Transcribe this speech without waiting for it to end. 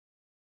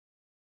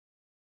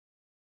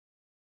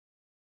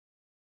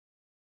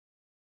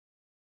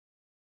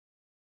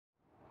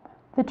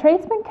The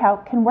Tradesman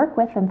Calc can work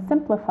with and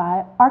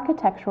simplify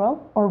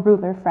architectural or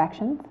ruler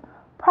fractions,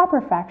 proper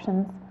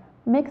fractions,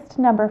 mixed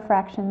number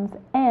fractions,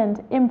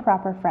 and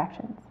improper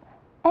fractions,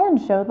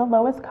 and show the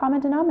lowest common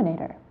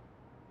denominator.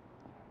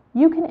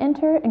 You can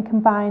enter and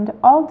combine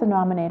all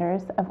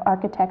denominators of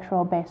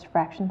architectural-based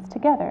fractions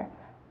together,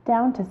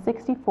 down to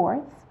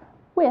 64ths,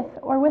 with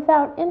or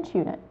without inch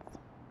units.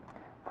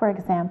 For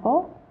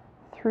example,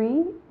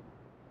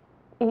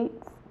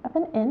 3/8 of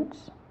an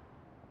inch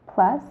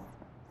plus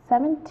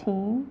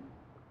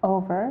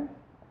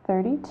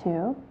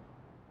 17/32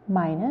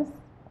 minus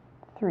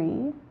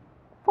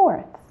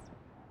 3/4.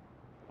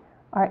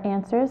 Our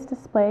answer is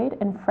displayed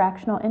in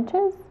fractional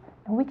inches,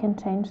 and we can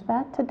change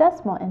that to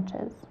decimal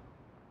inches.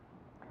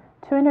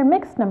 To enter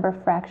mixed number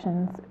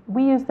fractions,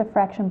 we use the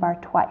fraction bar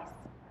twice.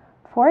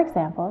 For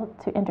example,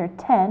 to enter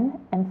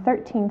 10 and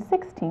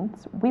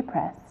 13/16, we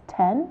press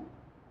 10,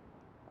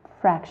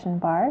 fraction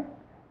bar,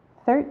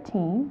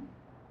 13,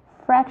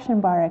 fraction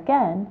bar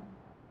again,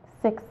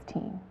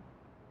 16.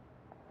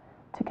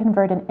 To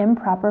convert an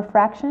improper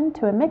fraction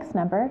to a mixed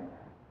number,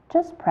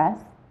 just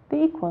press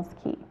the equals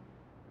key.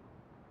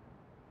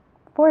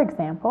 For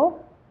example,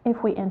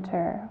 if we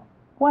enter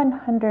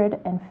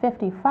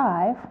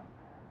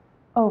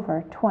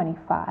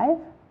 155/25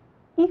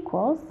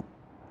 equals,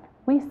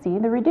 we see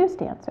the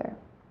reduced answer.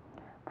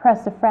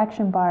 Press the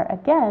fraction bar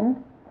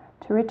again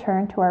to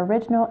return to our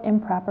original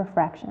improper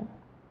fraction.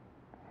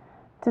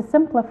 To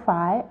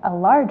simplify a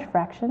large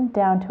fraction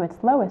down to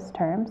its lowest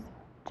terms,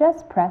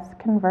 just press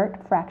Convert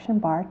Fraction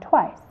Bar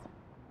twice.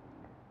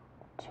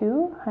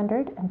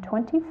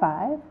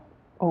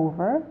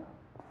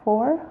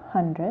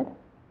 225/400,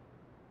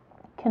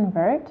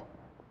 convert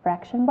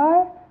fraction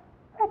bar,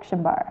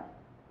 fraction bar.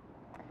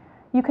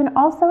 You can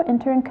also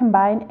enter and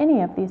combine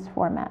any of these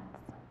formats,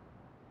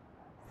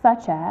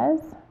 such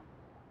as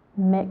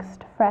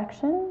mixed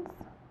fractions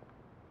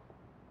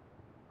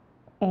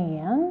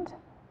and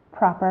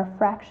proper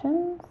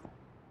fractions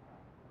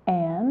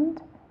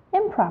and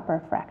improper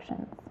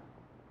fractions.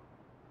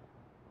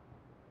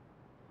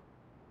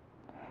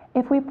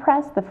 If we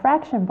press the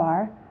fraction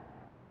bar,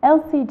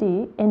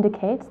 LCD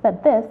indicates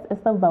that this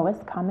is the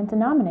lowest common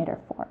denominator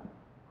form.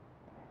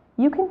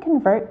 You can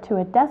convert to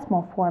a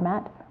decimal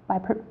format by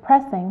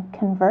pressing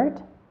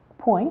Convert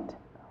Point,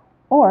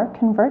 or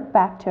convert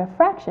back to a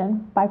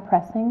fraction by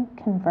pressing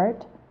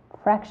Convert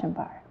Fraction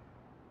Bar.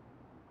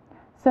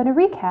 So to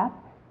recap,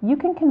 you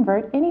can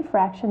convert any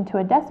fraction to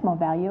a decimal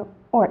value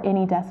or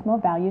any decimal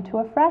value to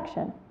a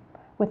fraction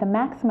with a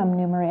maximum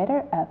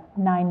numerator of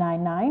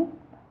 999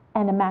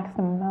 and a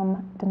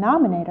maximum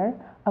denominator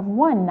of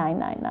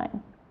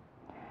 1999.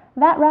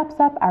 That wraps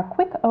up our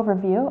quick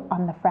overview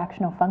on the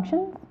fractional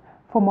functions.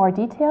 For more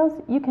details,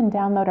 you can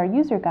download our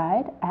user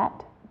guide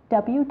at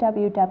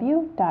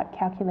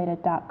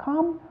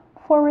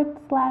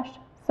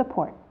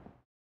www.calculated.com/support.